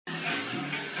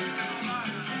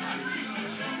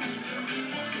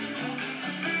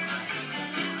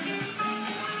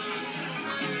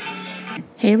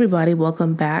Hey everybody,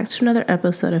 welcome back to another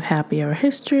episode of Happy Hour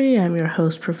History. I'm your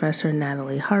host, Professor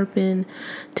Natalie Harpin.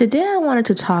 Today I wanted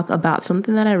to talk about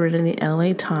something that I read in the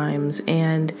LA Times,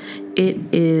 and it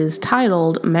is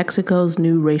titled Mexico's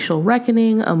New Racial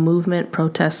Reckoning, a Movement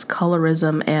Protests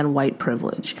Colorism and White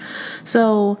Privilege.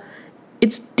 So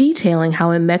it's detailing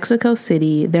how in Mexico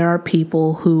City there are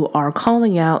people who are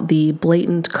calling out the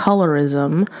blatant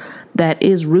colorism that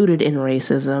is rooted in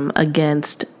racism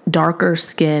against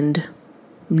darker-skinned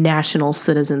national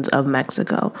citizens of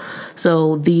Mexico.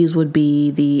 So these would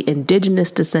be the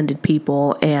indigenous descended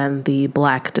people and the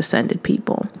black descended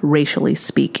people, racially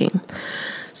speaking.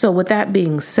 So with that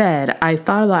being said, I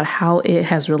thought about how it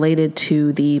has related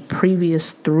to the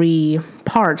previous three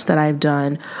parts that I've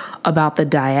done about the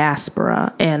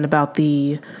diaspora and about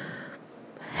the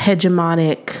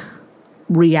hegemonic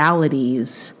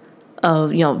realities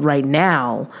of, right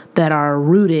now that are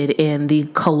rooted in the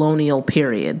colonial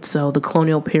period. So the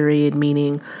colonial period,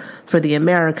 meaning for the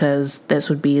Americas, this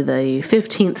would be the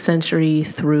 15th century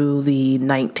through the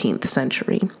 19th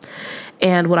century.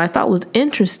 And what I thought was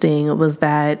interesting was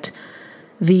that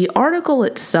the article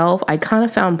itself, I kind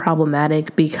of found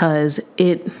problematic because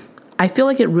I feel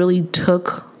like it really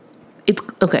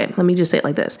let me just say it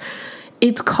like this.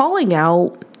 It's calling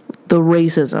out the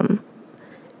racism.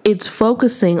 It's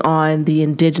focusing on the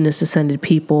indigenous descended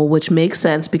people, which makes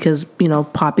sense because,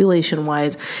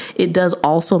 population-wise, it does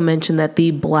also mention that the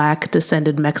black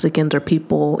descended Mexicans are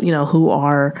people, who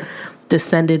are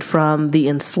descended from the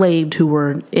enslaved who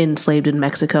were enslaved in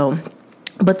Mexico.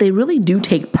 But they really do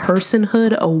take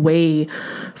personhood away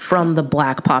from the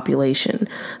black population.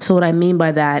 So what I mean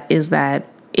by that is that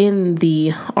in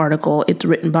the article, it's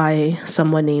written by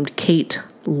someone named Kate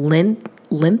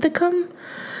Linthicum,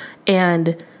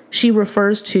 and she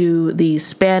refers to the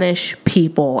Spanish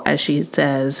people, as she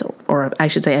says, or I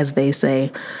should say, as they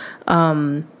say,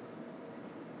 the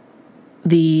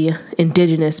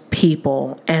indigenous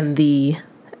people and the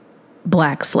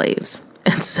black slaves.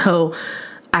 And so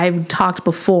I've talked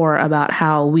before about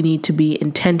how we need to be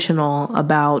intentional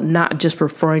about not just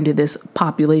referring to this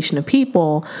population of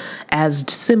people as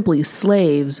simply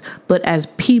slaves, but as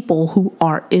people who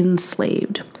are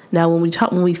enslaved. Now,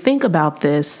 when we think about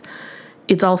this,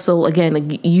 it's also,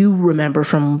 again, you remember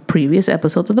from previous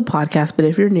episodes of the podcast, but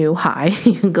if you're new, hi,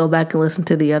 you can go back and listen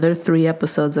to the other 3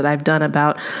 episodes that I've done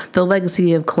about the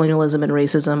legacy of colonialism and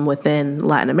racism within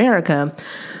Latin America.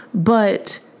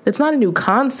 But it's not a new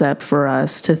concept for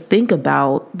us to think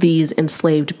about these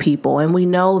enslaved people. And we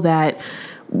know that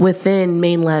within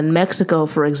mainland Mexico,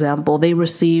 for example, they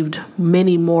received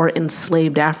many more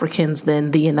enslaved Africans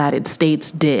than the United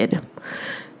States did.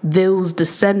 Those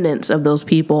descendants of those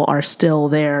people are still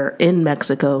there in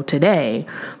Mexico today,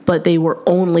 but they were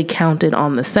only counted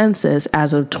on the census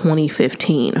as of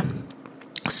 2015.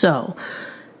 So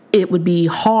it would be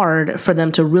hard for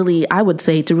them to really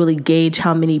gauge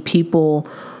how many people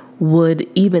would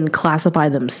even classify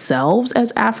themselves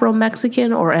as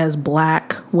Afro-Mexican or as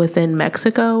black within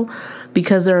Mexico,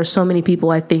 because there are so many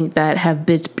people, I think, that have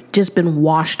just been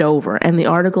washed over. And the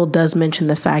article does mention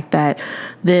the fact that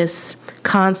this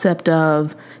concept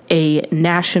of a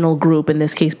national group, in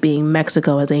this case being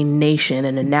Mexico as a nation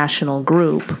and a national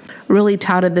group, really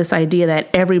touted this idea that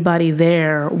everybody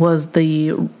there was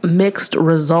the mixed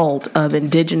result of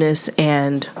indigenous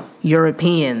and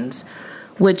Europeans,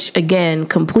 which again is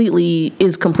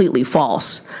completely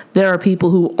false. There are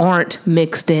people who aren't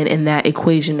mixed in that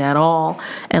equation at all.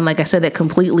 And like I said, that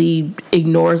completely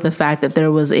ignores the fact that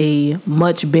there was a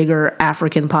much bigger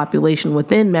African population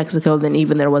within Mexico than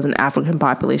even there was an African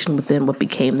population within what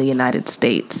became the United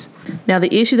States. Now,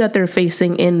 the issue that they're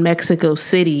facing in Mexico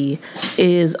City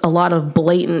is a lot of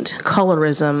blatant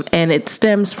colorism, and it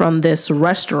stems from this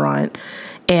restaurant.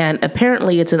 And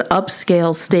apparently it's an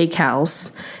upscale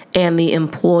steakhouse, and the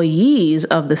employees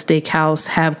of the steakhouse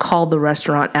have called the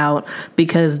restaurant out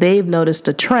because they've noticed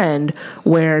a trend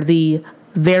where the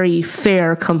very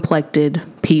fair complected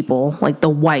people, like the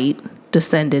white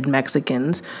descended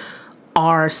Mexicans,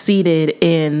 are seated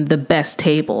in the best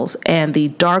tables, and the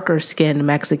darker skinned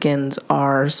Mexicans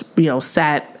are,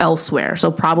 sat elsewhere.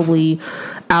 So probably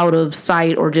out of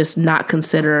sight or just not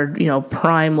considered,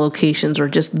 prime locations or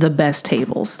just the best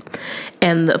tables.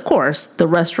 And of course, the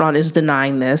restaurant is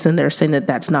denying this, and they're saying that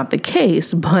that's not the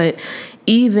case. But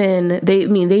they've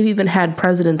even had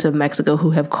presidents of Mexico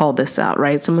who have called this out,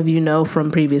 right? Some of you know from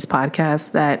previous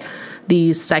podcasts that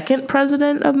the second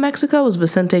president of Mexico was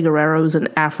Vicente Guerrero, who's an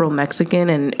Afro-Mexican,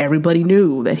 and everybody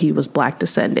knew that he was black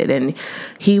descended. And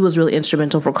he was really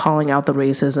instrumental for calling out the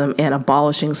racism and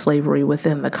abolishing slavery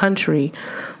within the country.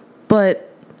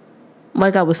 But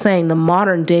like I was saying, the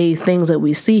modern day things that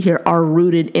we see here are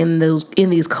rooted in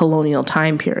these colonial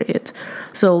time periods.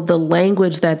 So the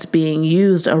language that's being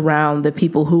used around the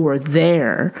people who were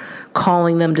there,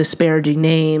 calling them disparaging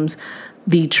names,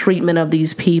 the treatment of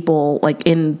these people, like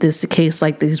in this case,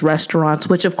 like these restaurants,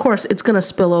 which of course it's going to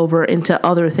spill over into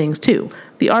other things too.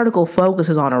 The article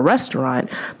focuses on a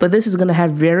restaurant, but this is going to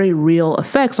have very real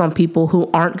effects on people who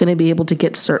aren't going to be able to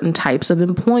get certain types of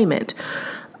employment.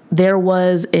 There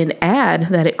was an ad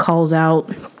that it calls out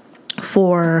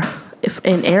for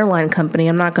an airline company.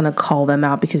 I'm not going to call them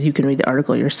out because you can read the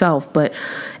article yourself,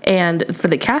 and for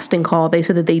the casting call, they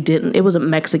said that it was a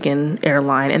Mexican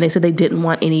airline, and they said they didn't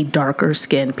want any darker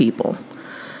skinned people.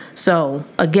 So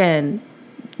again,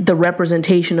 the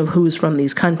representation of who's from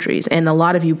these countries. And a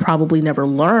lot of you probably never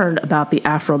learned about the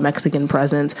Afro-Mexican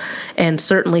presence, and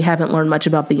certainly haven't learned much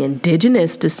about the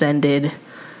indigenous descended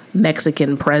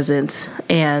Mexican presence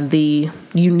and the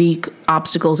unique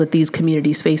obstacles that these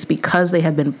communities face because they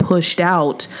have been pushed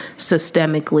out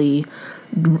systemically,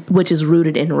 which is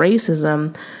rooted in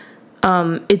racism.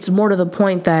 It's more to the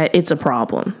point that it's a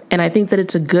problem. And I think that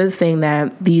it's a good thing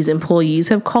that these employees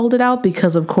have called it out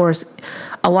because, of course,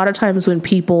 a lot of times when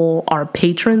people are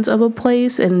patrons of a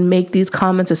place and make these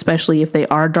comments, especially if they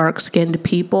are dark-skinned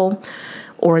people,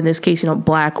 or in this case,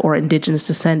 Black or indigenous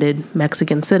descended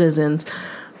Mexican citizens,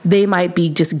 they might be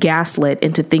just gaslit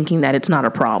into thinking that it's not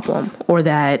a problem or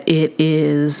that it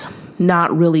is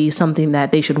not really something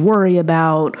that they should worry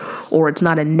about or it's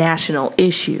not a national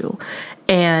issue.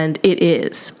 And it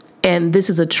is. And this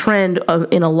is a trend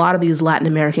in a lot of these Latin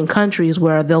American countries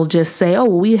where they'll just say, oh,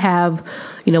 we have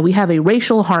a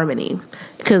racial harmony,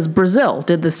 because Brazil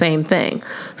did the same thing.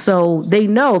 So they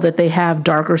know that they have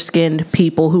darker skinned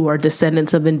people who are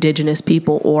descendants of indigenous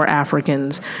people or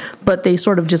Africans, but they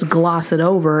sort of just gloss it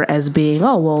over as being,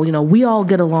 oh, well, we all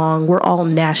get along. We're all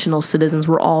national citizens.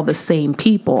 We're all the same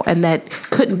people. And that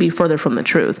couldn't be further from the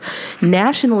truth.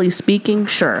 Nationally speaking,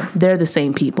 sure, they're the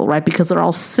same people, right? Because they're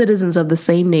all citizens of the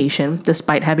same nation,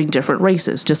 despite having different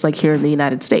races, just like here in the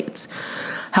United States.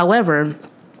 However,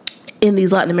 in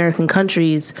these Latin American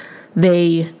countries,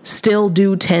 they still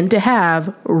do tend to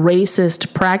have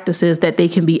racist practices that they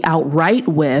can be outright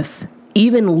with,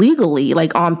 even legally,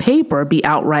 like on paper, be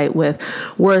outright with.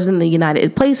 Whereas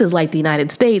in places like the United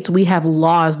States, we have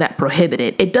laws that prohibit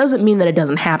it. It doesn't mean that it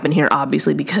doesn't happen here,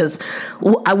 obviously, because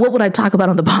what would I talk about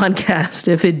on the podcast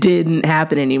if it didn't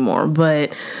happen anymore?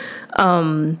 But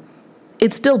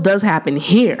it still does happen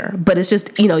here, but it's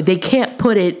just, they can't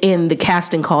put it in the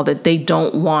casting call that they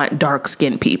don't want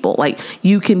dark-skinned people. Like,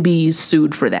 you can be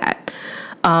sued for that.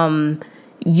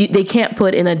 They can't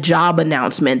put in a job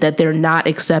announcement that they're not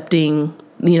accepting,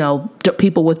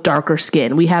 people with darker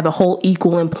skin. We have a whole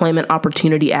Equal Employment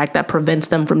Opportunity Act that prevents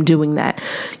them from doing that.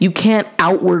 You can't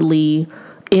outwardly,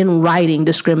 in writing,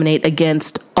 discriminate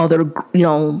against other,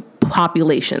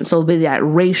 populations. So be that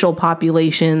racial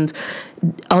populations,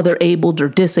 other abled or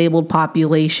disabled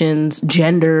populations,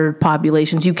 gendered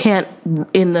populations. You can't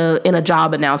in a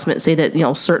job announcement say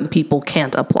that certain people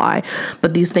can't apply,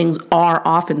 but these things are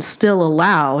often still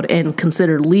allowed and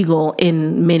considered legal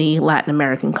in many Latin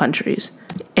American countries.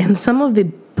 And some of the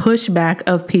pushback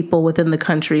of people within the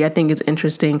country, I think it's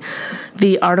interesting.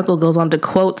 The article goes on to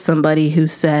quote somebody who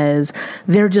says,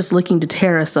 they're just looking to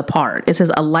tear us apart. It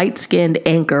says a light-skinned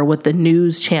anchor with the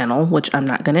news channel, which I'm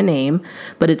not going to name,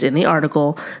 but it's in the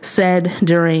article, said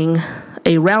during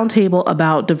a roundtable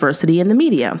about diversity in the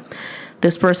media.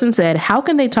 This person said, how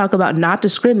can they talk about not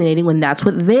discriminating when that's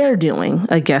what they're doing?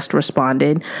 A guest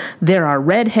responded, there are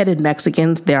red-headed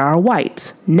Mexicans, there are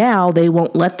whites. Now they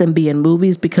won't let them be in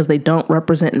movies because they don't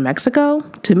represent Mexico?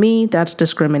 To me, that's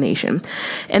discrimination.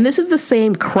 And this is the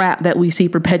same crap that we see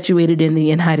perpetuated in the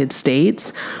United States,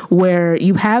 where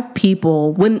you have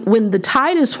people, when the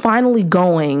tide is finally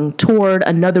going toward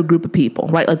another group of people,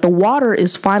 right? Like the water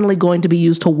is finally going to be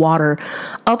used to water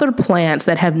other plants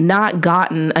that have not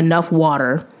gotten enough water,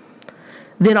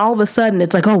 then all of a sudden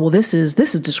it's like, oh, well, this is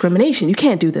discrimination. You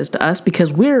can't do this to us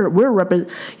because we're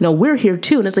here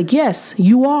too. And it's like, yes,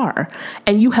 you are.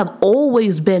 And you have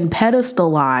always been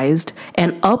pedestalized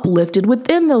and uplifted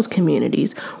within those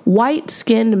communities.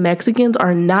 White-skinned Mexicans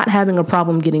are not having a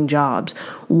problem getting jobs.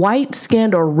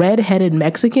 White-skinned or red-headed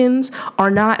Mexicans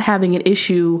are not having an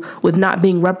issue with not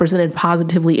being represented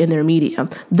positively in their media.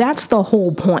 That's the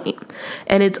whole point.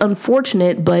 And it's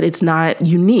unfortunate, but it's not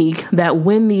unique that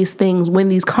when these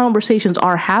conversations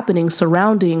are happening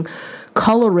surrounding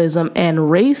colorism and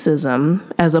racism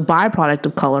as a byproduct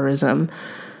of colorism,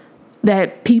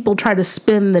 that people try to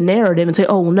spin the narrative and say,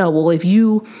 oh, no, well, if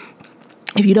you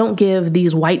if you don't give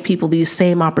these white people these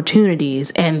same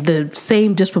opportunities and the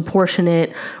same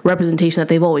disproportionate representation that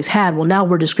they've always had, well, now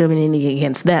we're discriminating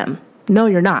against them. No,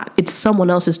 you're not. It's someone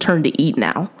else's turn to eat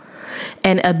now.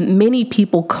 And many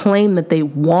people claim that they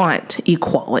want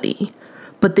equality,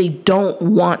 but they don't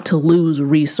want to lose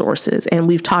resources. And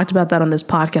we've talked about that on this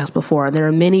podcast before. And there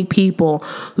are many people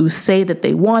who say that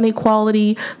they want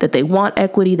equality, that they want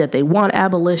equity, that they want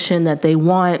abolition, that they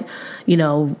want,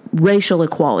 racial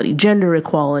equality, gender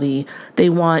equality. They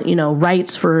want,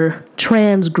 rights for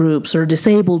trans groups or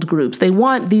disabled groups. They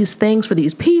want these things for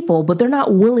these people, but they're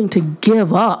not willing to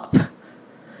give up,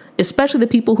 especially the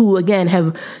people who, again,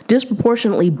 have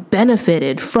disproportionately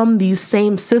benefited from these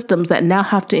same systems that now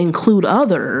have to include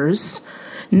others.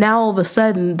 Now, all of a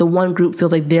sudden, the one group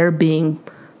feels like they're being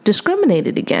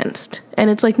discriminated against. And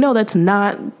it's like, no, that's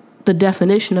not the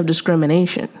definition of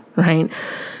discrimination, right?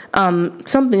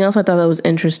 Something else I thought that was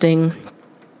interesting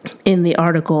in the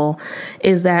article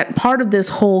is that part of this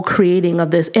whole creating of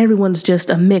this, everyone's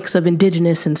just a mix of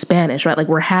indigenous and Spanish, right? Like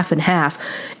we're half and half,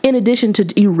 in addition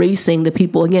to erasing the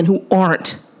people, again, who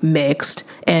aren't mixed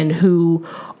and who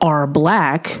are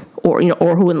black or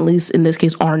who at least in this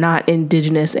case are not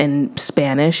indigenous and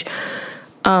Spanish.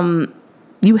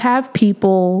 You have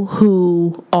people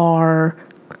who are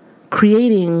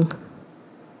creating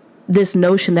this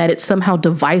notion that it's somehow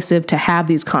divisive to have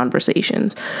these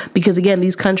conversations. Because again,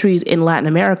 these countries in Latin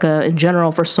America in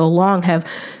general for so long have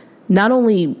not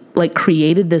only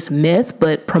created this myth,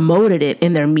 but promoted it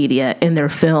in their media, in their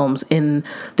films, in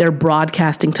their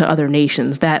broadcasting to other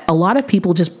nations, that a lot of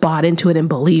people just bought into it and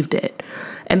believed it.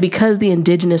 And because the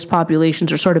indigenous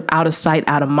populations are sort of out of sight,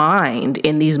 out of mind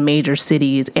in these major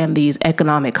cities and these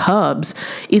economic hubs,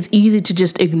 it's easy to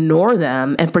just ignore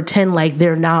them and pretend like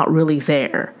they're not really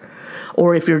there.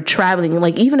 Or if you're traveling,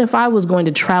 even if I was going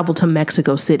to travel to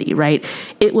Mexico City, right,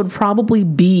 it would probably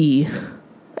be,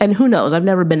 and who knows, I've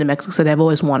never been to Mexico City. I've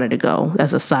always wanted to go,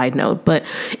 as a side note, but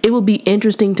it would be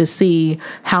interesting to see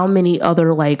how many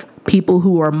other people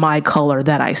who are my color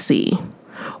that I see,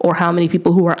 or how many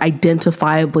people who are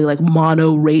identifiably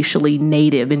mono-racially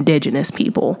native indigenous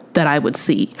people that I would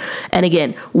see. And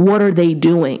again, what are they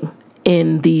doing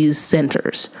in these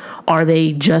centers? Are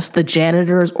they just the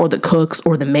janitors or the cooks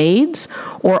or the maids?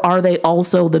 Or are they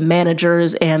also the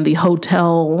managers and the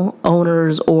hotel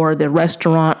owners or the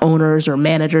restaurant owners or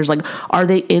managers? Are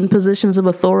they in positions of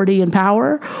authority and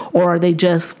power? Or are they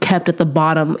just kept at the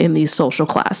bottom in these social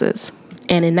classes?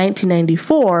 And in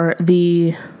 1994,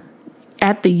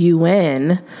 at the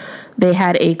UN, they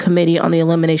had a committee on the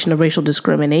elimination of racial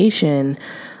discrimination.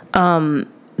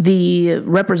 The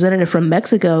representative from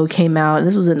Mexico came out,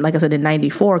 this was in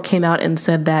 94, came out and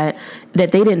said that they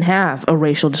didn't have a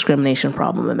racial discrimination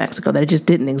problem in Mexico, that it just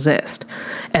didn't exist.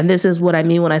 And this is what I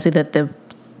mean when I say that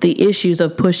the issues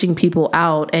of pushing people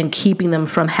out and keeping them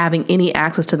from having any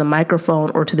access to the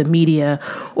microphone or to the media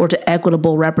or to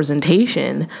equitable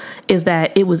representation is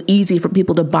that it was easy for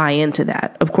people to buy into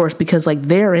that, of course, because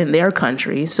they're in their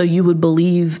country. So you would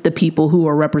believe the people who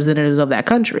are representatives of that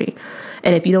country.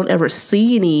 And if you don't ever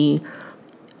see any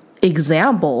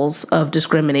examples of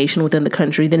discrimination within the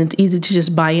country, then it's easy to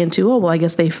just buy into, I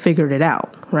guess they figured it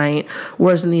out, right?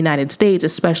 Whereas in the United States,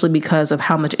 especially because of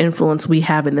how much influence we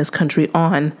have in this country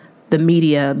on the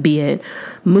media, be it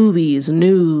movies,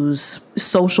 news,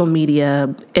 social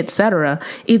media, etc.,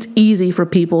 it's easy for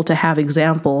people to have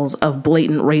examples of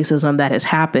blatant racism that has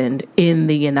happened in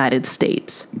the United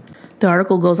States. The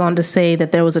article goes on to say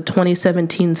that there was a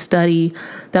 2017 study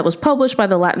that was published by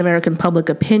the Latin American Public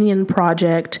Opinion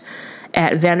Project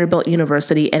at Vanderbilt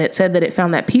University, and it said that it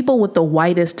found that people with the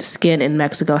whitest skin in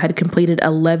Mexico had completed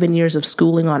 11 years of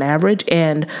schooling on average,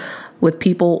 and with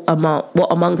people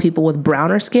among people with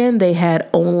browner skin, they had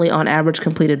only on average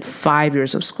completed 5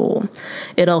 years of school.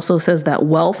 It also says that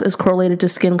wealth is correlated to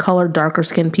skin color. Darker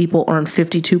skinned people earn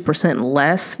 52%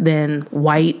 less than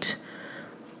white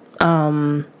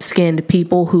skinned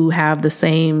people who have the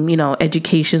same,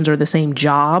 educations or the same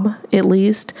job, at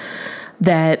least.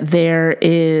 That there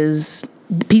is,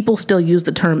 people still use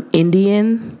the term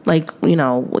Indian,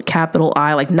 capital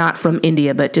I, not from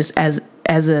India, but just as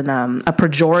a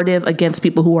pejorative against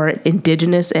people who are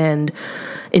indigenous and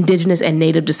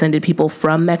native descended people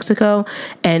from Mexico,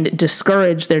 and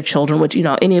discourage their children, which,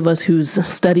 any of us who's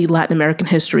studied Latin American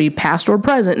history, past or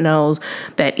present, knows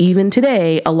that even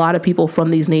today, a lot of people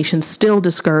from these nations still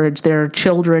discourage their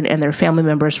children and their family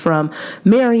members from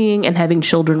marrying and having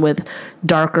children with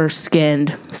darker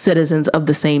skinned citizens of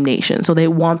the same nation. So they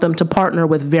want them to partner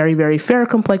with very, very fair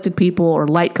complected people or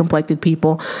light complected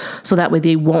people, so that way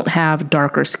they won't have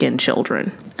darker skinned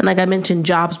children. And like I mentioned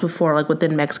jobs before,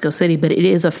 within Mexico City, but it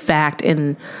is is a fact,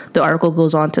 and the article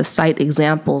goes on to cite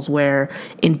examples where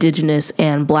indigenous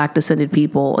and Black descended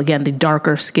people, again, the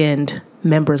darker skinned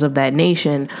members of that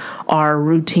nation, are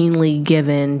routinely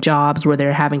given jobs where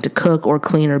they're having to cook or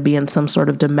clean or be in some sort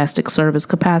of domestic service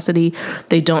capacity.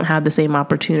 They don't have the same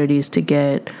opportunities to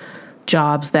get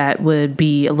jobs that would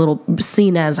be a little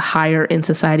seen as higher in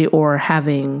society or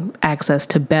having access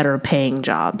to better paying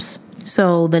jobs.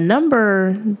 So the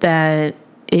number that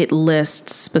it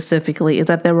lists specifically is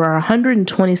that there were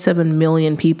 127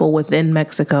 million people within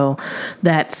Mexico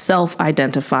that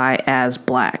self-identify as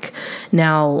Black.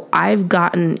 Now, I haven't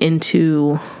gotten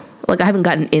into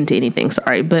anything,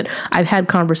 but I've had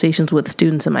conversations with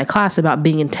students in my class about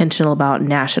being intentional about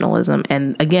nationalism.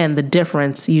 And again, the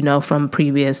difference, from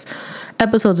previous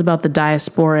episodes about the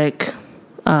diasporic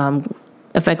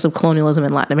effects of colonialism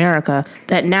in Latin America,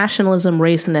 that nationalism,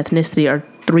 race, and ethnicity are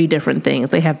three different things.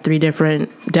 They have three different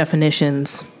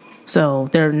definitions. So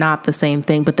they're not the same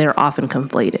thing, but they're often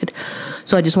conflated.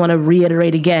 So I just want to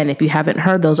reiterate again, if you haven't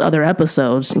heard those other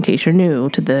episodes, in case you're new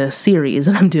to the series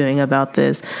that I'm doing about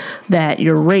this, that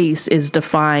your race is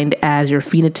defined as your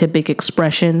phenotypic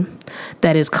expression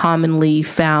that is commonly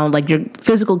found, like your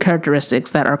physical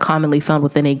characteristics that are commonly found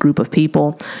within a group of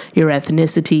people. Your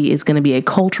ethnicity is going to be a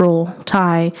cultural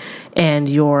tie, and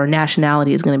your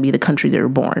nationality is going to be the country that you're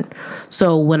born.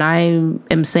 So when I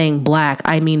am saying Black,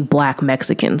 I mean Black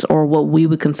Mexicans, or what we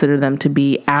would consider them to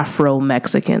be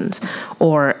Afro-Mexicans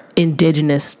or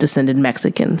indigenous descended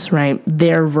Mexicans, right?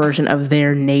 Their version of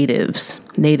their native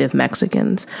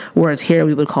Mexicans, whereas here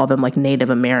we would call them like Native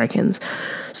Americans.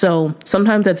 So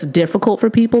sometimes that's difficult for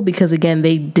people because, again,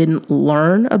 they didn't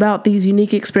learn about these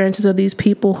unique experiences of these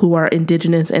people who are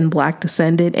indigenous and Black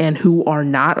descended and who are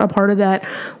not a part of that,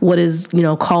 what is,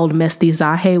 called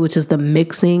mestizaje, which is the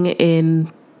mixing in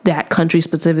that country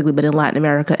specifically, but in Latin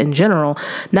America in general.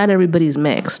 Not everybody's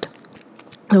mixed.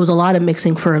 There was a lot of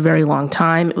mixing for a very long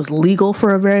time. It was legal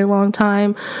for a very long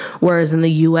time, whereas in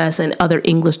the U.S. and other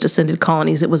English-descended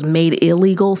colonies, it was made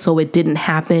illegal, so it didn't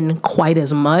happen quite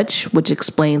as much, which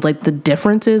explains like the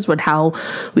differences with how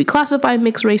we classify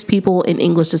mixed-race people in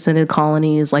English-descended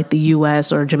colonies like the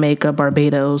U.S. or Jamaica,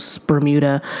 Barbados,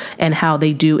 Bermuda, and how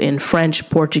they do in French,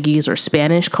 Portuguese, or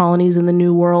Spanish colonies in the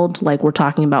New World. Like we're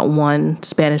talking about one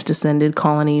Spanish-descended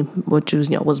colony, which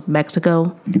was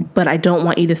Mexico. But I don't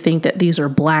want you to think that these are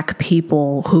Black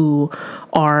people who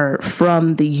are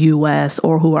from the U.S.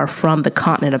 or who are from the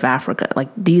continent of Africa. Like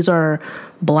these are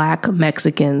Black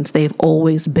Mexicans. They've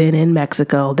always been in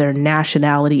Mexico. Their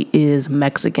nationality is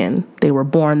Mexican. They were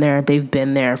born there. They've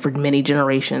been there for many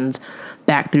generations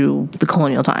back through the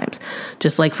colonial times.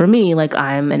 Just like for me, like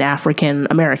I'm an African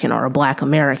American or a Black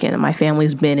American, and my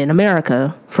family's been in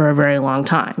America for a very long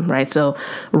time, right? So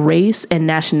race and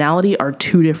nationality are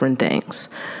two different things.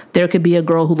 There could be a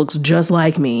girl who looks just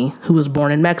like me who was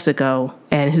born in Mexico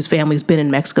and whose family's been in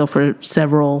Mexico for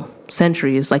several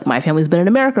centuries. Like my family's been in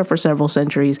America for several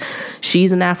centuries.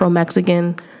 She's an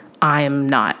Afro-Mexican. I am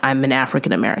not. I'm an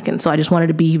African American. So I just wanted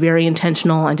to be very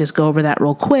intentional and just go over that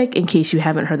real quick in case you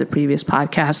haven't heard the previous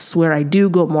podcasts where I do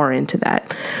go more into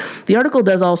that. The article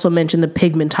does also mention the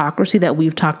pigmentocracy that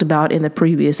we've talked about in the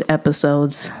previous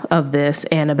episodes of this,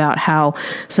 and about how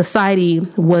society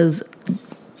was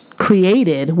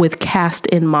created with caste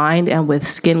in mind and with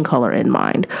skin color in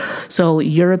mind. So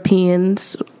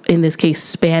Europeans, in this case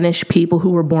Spanish people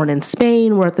who were born in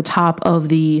Spain, were at the top of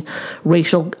the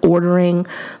racial ordering.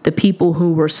 The people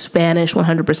who were Spanish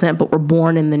 100% but were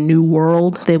born in the New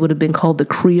World, they would have been called the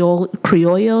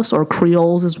criollos, or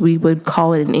Creoles as we would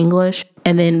call it in English.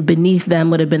 And then beneath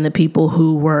them would have been the people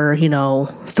who were,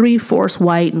 3/4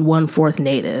 white and 1/4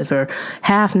 native, or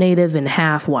half native and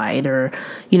half white, or,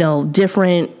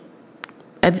 different.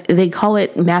 They call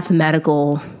it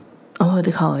mathematical,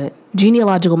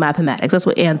 genealogical mathematics. That's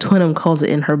what Anne Twynham calls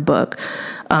it in her book,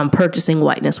 Purchasing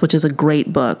Whiteness, which is a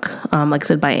great book, like I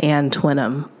said, by Anne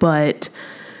Twynham. But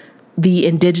the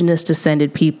indigenous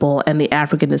descended people and the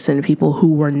African descended people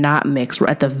who were not mixed were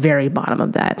at the very bottom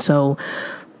of that. So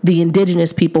the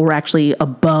indigenous people were actually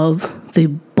above the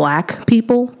Black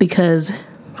people because,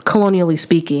 colonially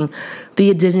speaking, the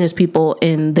indigenous people,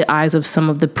 in the eyes of some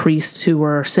of the priests who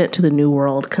were sent to the New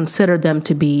World, considered them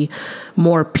to be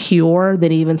more pure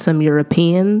than even some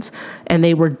Europeans, and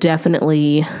they were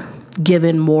definitely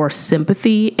given more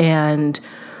sympathy and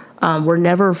were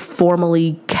never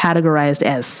formally categorized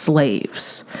as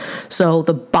slaves. So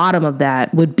the bottom of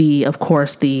that would be, of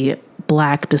course, the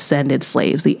Black descended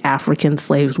slaves, the African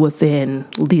slaves within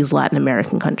these Latin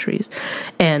American countries.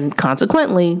 And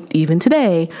consequently, even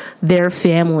today, their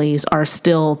families are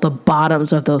still the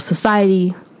bottoms of those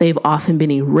society. They've often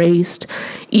been erased.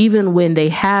 Even when they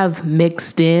have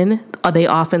mixed in, they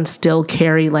often still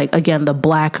carry, like, again, the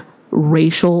Black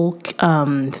racial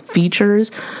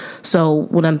features. So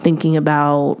when I'm thinking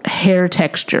about hair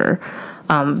texture,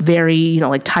 very,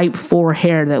 like type 4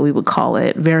 hair that we would call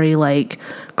it, very like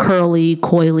curly,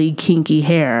 coily, kinky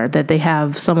hair, that they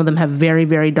have, some of them have very,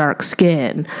 very dark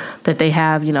skin, that they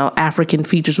have, African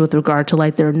features with regard to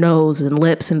like their nose and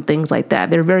lips and things like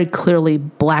that. They're very clearly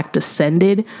Black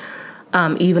descended,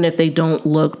 even if they don't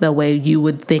look the way you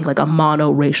would think like a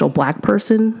monoracial Black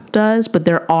person does. But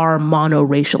there are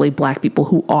monoracially Black people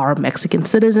who are Mexican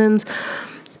citizens.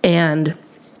 And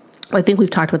I think we've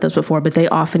talked about this before, but they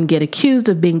often get accused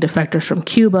of being defectors from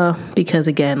Cuba because,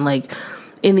 again, like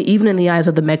even in the eyes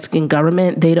of the Mexican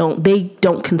government, they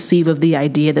don't conceive of the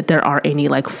idea that there are any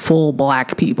like full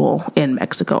Black people in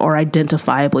Mexico or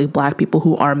identifiably Black people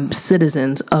who are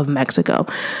citizens of Mexico.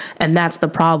 And that's the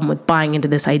problem with buying into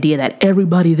this idea that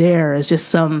everybody there is just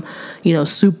some,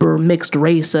 super mixed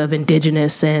race of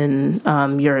indigenous and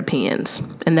Europeans.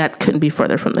 And that couldn't be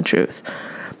further from the truth.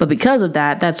 But because of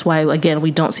that, that's why, again, we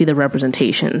don't see the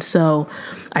representation. So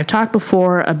I've talked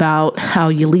before about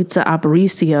how Yalitza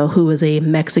Aparicio, who is a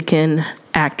Mexican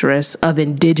actress of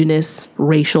indigenous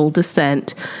racial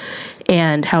descent,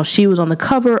 and how she was on the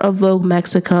cover of Vogue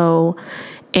Mexico.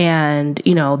 And,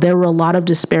 there were a lot of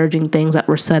disparaging things that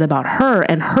were said about her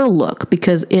and her look,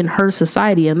 because in her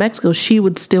society in Mexico, she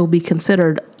would still be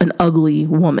considered an ugly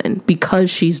woman because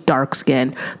she's dark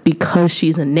skinned, because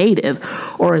she's a native,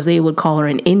 or as they would call her,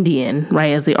 an Indian,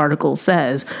 right? As the article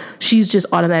says, she's just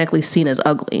automatically seen as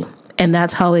ugly. And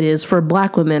that's how it is for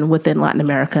Black women within Latin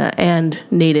America and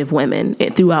Native women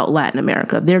throughout Latin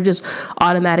America. They're just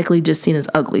automatically just seen as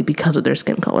ugly because of their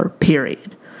skin color,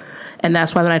 period. And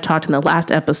that's why when I talked in the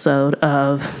last episode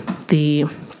of the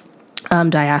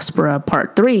Diaspora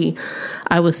Part 3,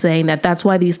 I was saying that that's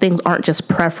why these things aren't just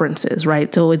preferences,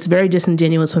 right? So it's very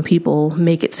disingenuous when people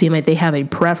make it seem like they have a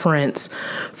preference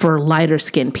for lighter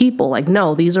skinned people. Like,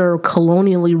 no, these are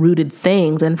colonially rooted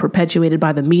things and perpetuated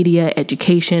by the media,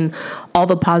 education, all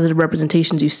the positive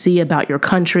representations you see about your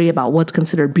country, about what's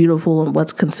considered beautiful and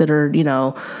what's considered,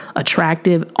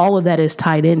 attractive. All of that is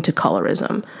tied into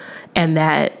colorism. And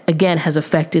that, again, has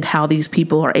affected how these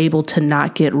people are able to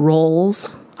not get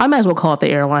roles. I might as well call it the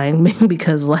airline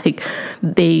because, like,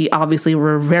 they obviously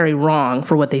were very wrong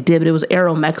for what they did, but it was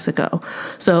Aeromexico.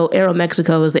 So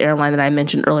Aeromexico is the airline that I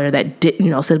mentioned earlier that did,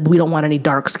 said we don't want any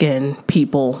dark-skinned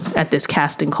people at this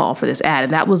casting call for this ad.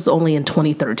 And that was only in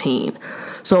 2013.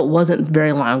 So it wasn't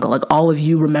very long ago. Like, all of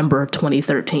you remember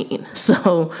 2013.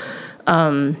 So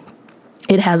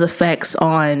it has effects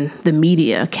on the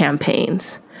media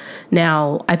campaigns.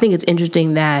 Now, I think it's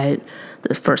interesting that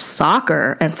for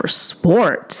soccer and for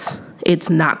sports, it's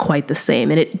not quite the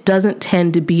same. And it doesn't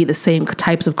tend to be the same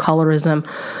types of colorism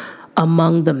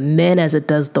among the men as it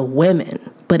does the women,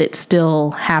 but it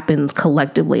still happens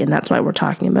collectively. And that's why we're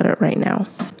talking about it right now.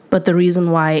 But the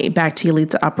reason why, back to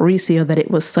Yalitza Aparicio, that it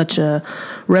was such a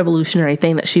revolutionary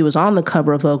thing that she was on the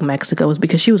cover of Vogue Mexico was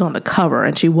because she was on the cover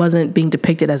and she wasn't being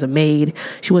depicted as a maid.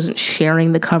 She wasn't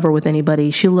sharing the cover with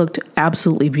anybody. She looked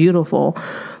absolutely beautiful.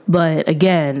 But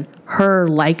again, her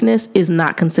likeness is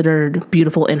not considered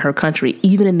beautiful in her country,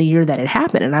 even in the year that it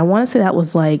happened. And I want to say that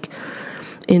was like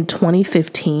in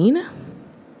 2015.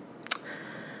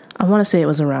 I want to say it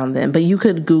was around then, but you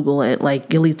could Google it, like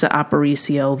Yalitza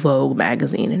Aparicio Vogue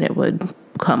magazine, and it would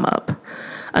come up.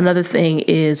 Another thing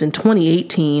is in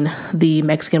 2018, the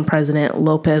Mexican president,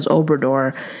 Lopez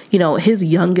Obrador, his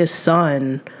youngest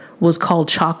son was called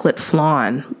Chocolate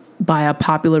Flan by a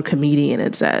popular comedian,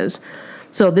 it says.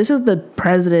 So this is the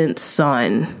president's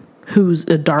son who's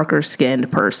a darker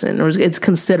skinned person, or it's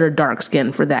considered dark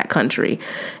skinned for that country.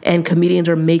 And comedians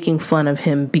are making fun of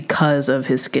him because of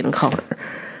his skin color.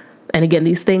 And again,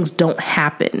 these things don't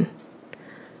happen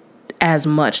as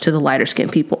much to the lighter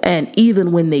skinned people. And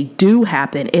even when they do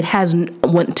happen, it hasn't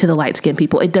went to the light skinned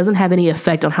people. It doesn't have any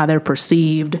effect on how they're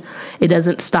perceived. It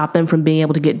doesn't stop them from being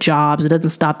able to get jobs. It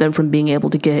doesn't stop them from being able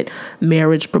to get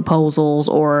marriage proposals,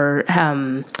 or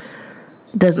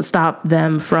doesn't stop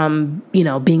them from,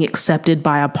 being accepted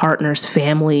by a partner's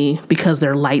family because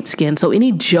they're light skinned. So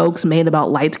any jokes made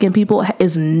about light skinned people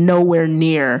is nowhere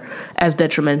near as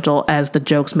detrimental as the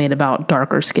jokes made about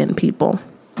darker skinned people.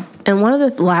 And one of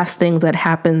the last things that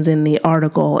happens in the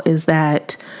article is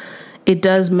that it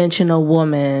does mention a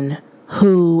woman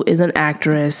who is an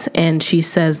actress, and she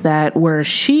says that where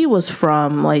she was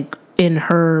from, like in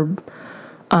her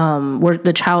where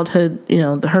the childhood,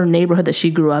 her neighborhood that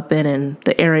she grew up in and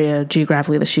the area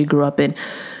geographically that she grew up in,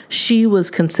 she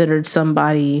was considered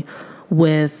somebody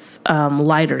with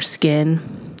lighter skin.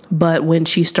 But when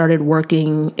she started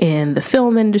working in the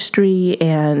film industry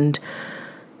and,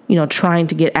 trying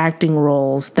to get acting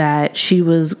roles, that she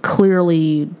was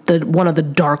clearly one of the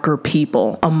darker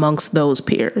people amongst those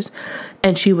peers.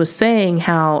 And she was saying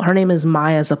how, her name is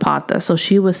Maya Zapata, so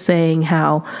she was saying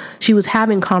how she was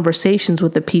having conversations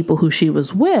with the people who she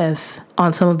was with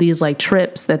on some of these like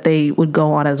trips that they would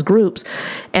go on as groups.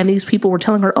 And these people were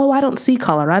telling her, oh, I don't see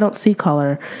color. I don't see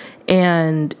color.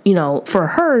 And, for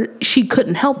her, she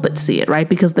couldn't help but see it, right?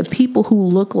 Because the people who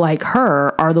look like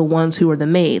her are the ones who are the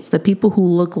maids. The people who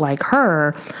look like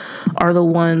her are the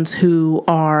ones who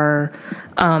are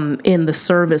in the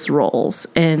service roles.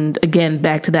 And again,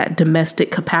 back to that domestic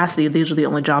capacity, these are the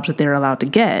only jobs that they're allowed to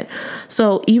get.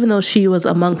 So even though she was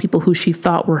among people who she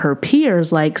thought were her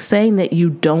peers, like saying that you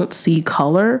don't see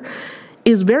color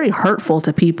is very hurtful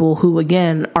to people who,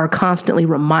 again, are constantly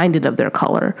reminded of their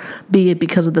color, be it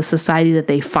because of the society that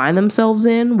they find themselves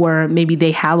in, where maybe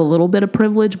they have a little bit of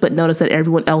privilege, but notice that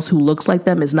everyone else who looks like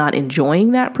them is not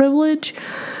enjoying that privilege,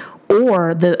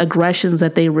 or the aggressions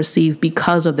that they receive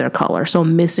because of their color. So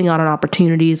missing out on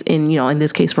opportunities in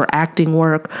this case for acting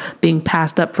work, being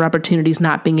passed up for opportunities,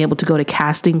 not being able to go to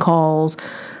casting calls,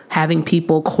 having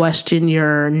people question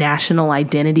your national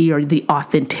identity or the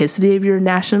authenticity of your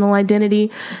national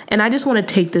identity. And I just want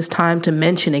to take this time to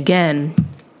mention again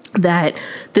that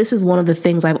this is one of the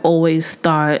things I've always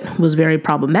thought was very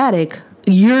problematic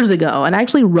years ago. And I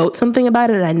actually wrote something about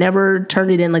it and I never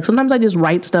turned it in. Like sometimes I just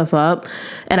write stuff up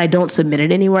and I don't submit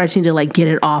it anywhere. I just need to like get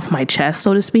it off my chest,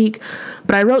 so to speak.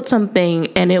 But I wrote something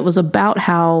and it was about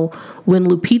how when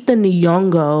Lupita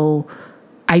Nyong'o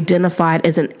identified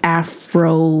as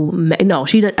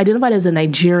she identified as a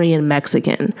Nigerian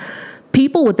Mexican,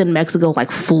 people within Mexico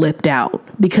like flipped out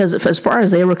because as far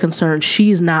as they were concerned,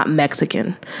 she's not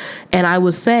Mexican. And I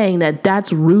was saying that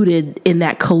that's rooted in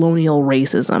that colonial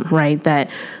racism, right? That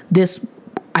this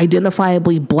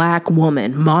identifiably black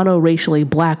woman, monoracially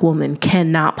black woman,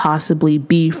 cannot possibly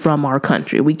be from our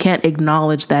country. We can't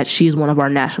acknowledge that she's one of our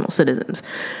national citizens,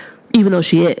 even though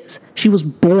she is. She was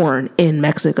born in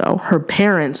Mexico. Her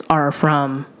parents are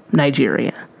from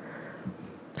Nigeria.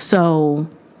 So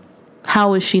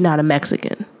how is she not a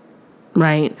Mexican,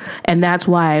 right? And that's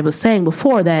why I was saying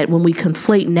before that when we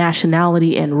conflate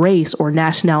nationality and race or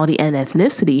nationality and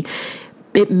ethnicity,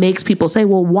 it makes people say,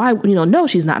 well, why, no,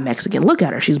 she's not Mexican. Look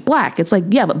at her. She's black. It's like,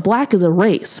 yeah, but black is a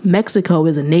race. Mexico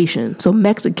is a nation. So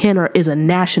Mexican is a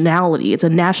nationality. It's a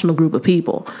national group of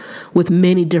people with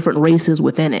many different races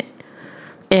within it.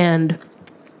 And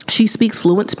she speaks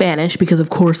fluent Spanish because, of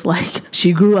course, like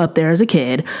she grew up there as a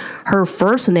kid. Her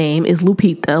first name is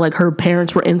Lupita. Like her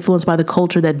parents were influenced by the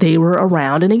culture that they were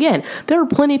around. And again, there are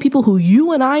plenty of people who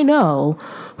you and I know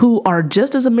who are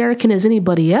just as American as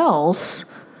anybody else,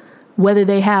 whether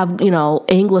they have,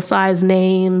 anglicized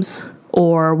names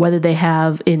or whether they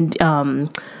have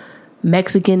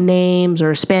Mexican names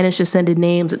or Spanish descended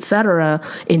names, etc.,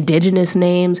 indigenous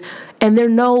names. And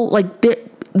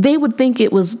they would think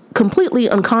it was completely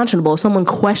unconscionable if someone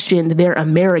questioned their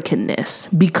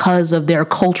Americanness because of their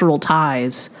cultural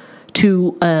ties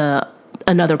to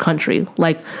another country,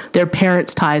 like their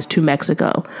parents' ties to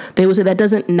Mexico. They would say that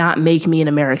doesn't not make me an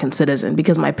American citizen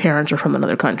because my parents are from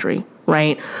another country,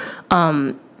 right?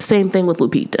 Same thing with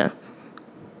Lupita.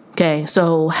 Okay,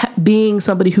 so being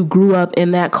somebody who grew up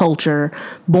in that culture,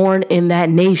 born in that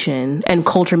nation, and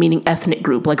culture meaning ethnic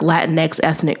group, like Latinx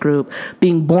ethnic group,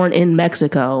 being born in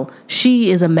Mexico, she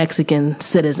is a Mexican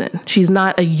citizen. She's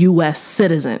not a U.S.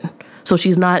 citizen. So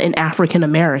she's not an African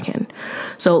American.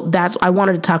 So I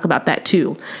wanted to talk about that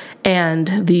too. And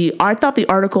I thought the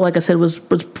article, like I said, was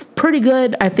pretty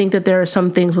good. I think that there are some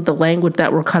things with the language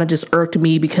that were kind of just irked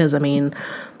me because,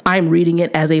 I'm reading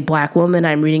it as a black woman.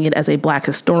 I'm reading it as a black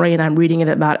historian. I'm reading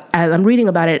about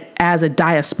it as a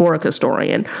diasporic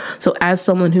historian. So as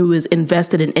someone who is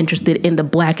invested and interested in the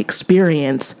black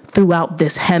experience throughout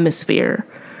this hemisphere.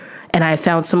 And I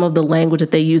found some of the language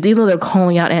that they used, even though they're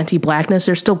calling out anti-blackness,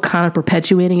 they're still kind of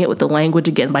perpetuating it with the language,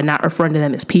 again, by not referring to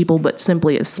them as people, but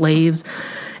simply as slaves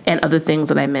and other things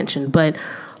that I mentioned. But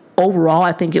overall,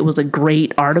 I think it was a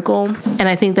great article. And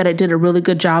I think that it did a really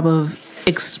good job of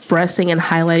expressing and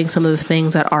highlighting some of the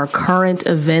things that are current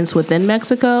events within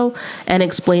Mexico and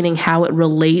explaining how it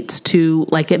relates to,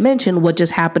 like it mentioned, what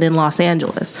just happened in Los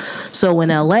Angeles. So in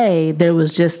LA, there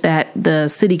was just that the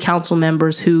city council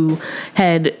members who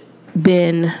had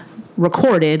been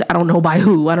recorded, I don't know by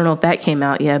who, I don't know if that came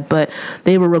out yet, but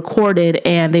they were recorded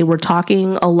and they were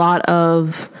talking a lot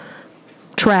of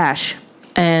trash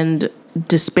and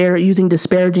using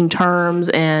disparaging terms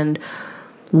and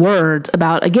words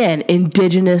about, again,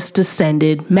 indigenous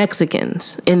descended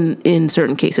Mexicans in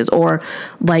certain cases, or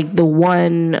like the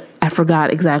one, I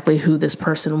forgot exactly who this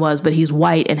person was, but he's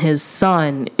white and his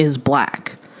son is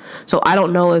black. So I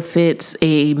don't know if it's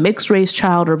a mixed race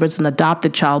child or if it's an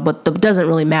adopted child, but it doesn't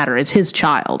really matter. It's his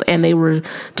child. And they were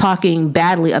talking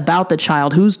badly about the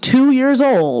child who's 2 years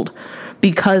old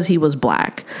because he was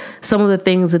black. Some of the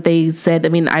things that they said, I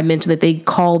mean, I mentioned that they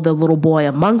called the little boy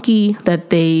a monkey, that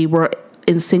they were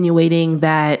insinuating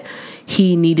that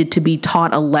he needed to be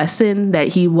taught a lesson, that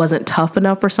he wasn't tough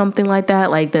enough or something like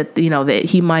that. Like that, you know, that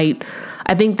he might,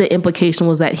 I think the implication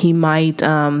was that he might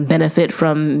benefit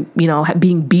from, you know,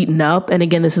 being beaten up. And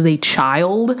again, this is a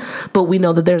child, but we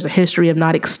know that there's a history of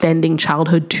not extending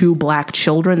childhood to black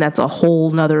children. That's a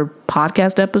whole nother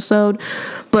podcast episode.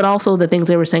 But also the things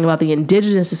they were saying about the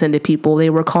indigenous descended people, they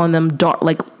were calling them dark,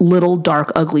 like little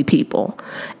dark, ugly people.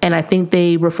 And I think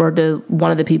they referred to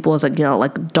one of the people as like, you know,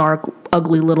 like dark,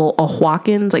 ugly little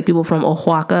Oaxacans, like people from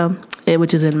Oaxaca,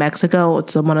 which is in Mexico.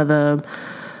 It's one of the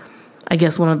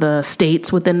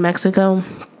states within Mexico.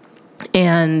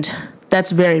 And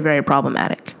that's very, very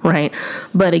problematic, right?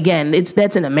 But again,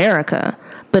 that's in America,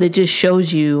 but it just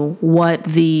shows you what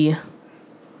the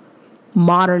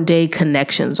modern day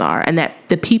connections are, and that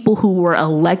the people who were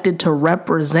elected to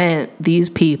represent these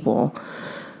people,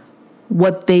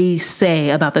 what they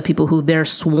say about the people who they're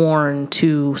sworn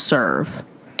to serve,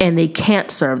 and they can't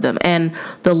serve them. And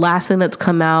the last thing that's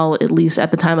come out, at least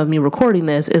at the time of me recording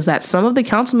this, is that some of the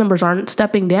council members aren't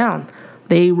stepping down.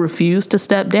 They refuse to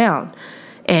step down.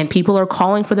 And people are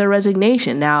calling for their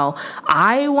resignation. Now,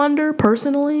 I wonder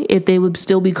personally if they would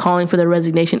still be calling for their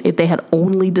resignation if they had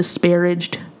only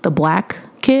disparaged the black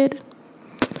kid.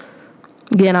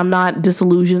 Again, I'm not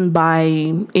disillusioned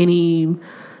by any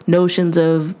notions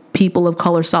of people of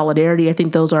color solidarity. I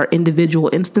think those are individual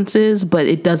instances, but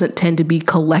it doesn't tend to be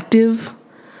collective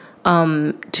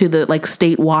to the like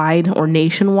statewide or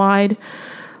nationwide.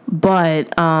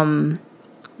 But the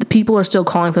people are still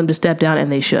calling for them to step down,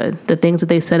 and they should. The things that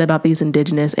they said about these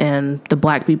indigenous and the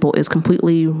black people is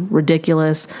completely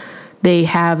ridiculous. They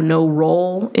have no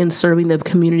role in serving the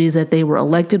communities that they were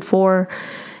elected for.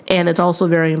 And it's also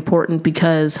very important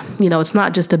because, you know, it's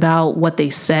not just about what they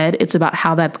said. It's about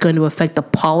how that's going to affect the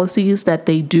policies that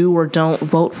they do or don't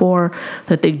vote for,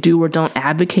 that they do or don't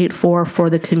advocate for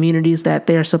the communities that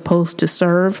they're supposed to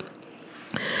serve.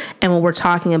 And when we're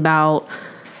talking about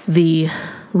the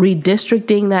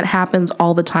redistricting that happens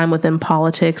all the time within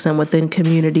politics and within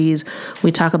communities,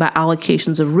 we talk about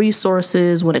allocations of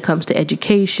resources when it comes to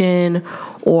education,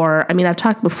 or, I mean, I've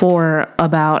talked before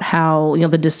about how, you know,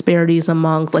 the disparities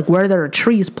among like where there are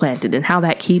trees planted and how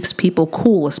that keeps people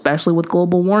cool, especially with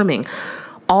global warming.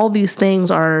 All these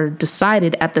things are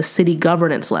decided at the city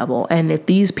governance level. And if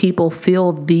these people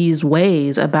feel these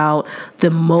ways about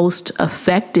the most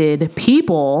affected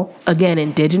people, again,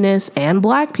 indigenous and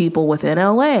black people within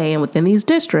LA and within these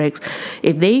districts,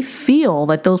 if they feel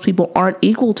that those people aren't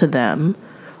equal to them,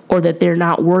 or that they're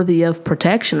not worthy of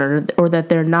protection, or that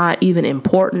they're not even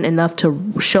important enough to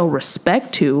show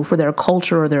respect to for their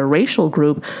culture or their racial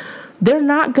group, they're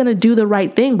not going to do the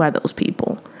right thing by those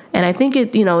people. And I think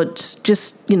it, you know, it's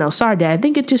just, you know, sorry, Dad, I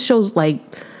think it just shows like,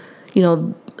 you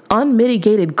know,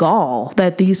 unmitigated gall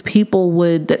that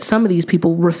that some of these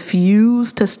people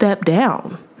refuse to step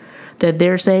down, that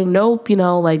they're saying, nope, you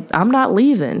know, like, I'm not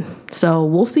leaving. So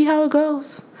we'll see how it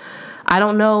goes. I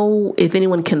don't know if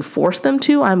anyone can force them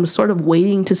to. I'm sort of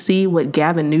waiting to see what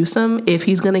Gavin Newsom, if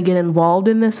he's going to get involved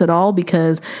in this at all,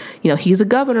 because, you know, he's a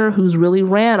governor who's really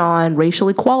ran on racial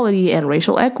equality and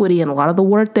racial equity. And a lot of the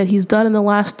work that he's done in the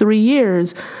last 3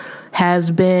 years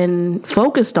has been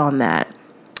focused on that.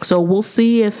 So we'll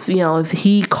see if, you know, if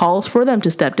he calls for them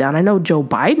to step down. I know Joe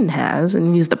Biden has,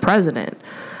 and he's the president.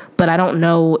 But I don't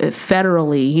know if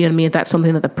federally, you know what I mean, if that's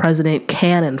something that the president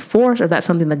can enforce, or if that's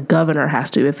something the governor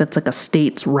has to, if it's like a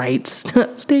states' rights,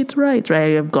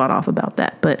 right? I've gone off about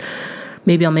that, but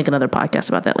maybe I'll make another podcast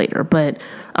about that later. But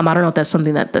I don't know if that's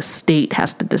something that the state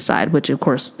has to decide, which of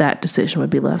course that decision would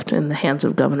be left in the hands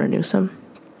of Governor Newsom.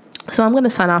 So I'm going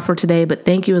to sign off for today, but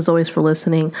thank you as always for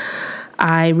listening.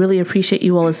 I really appreciate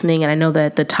you all listening, and I know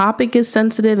that the topic is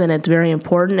sensitive and it's very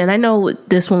important, and I know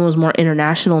this one was more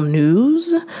international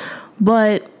news,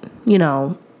 but, you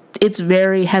know,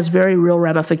 has very real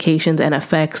ramifications and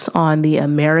effects on the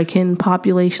American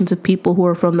populations of people who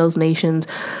are from those nations,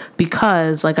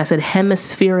 because, like I said,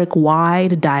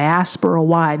 hemispheric-wide,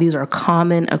 diaspora-wide, these are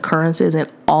common occurrences in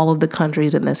all of the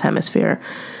countries in this hemisphere,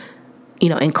 you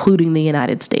know, including the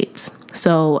United States.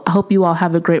 So I hope you all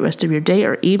have a great rest of your day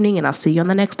or evening, and I'll see you on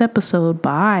the next episode.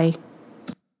 Bye.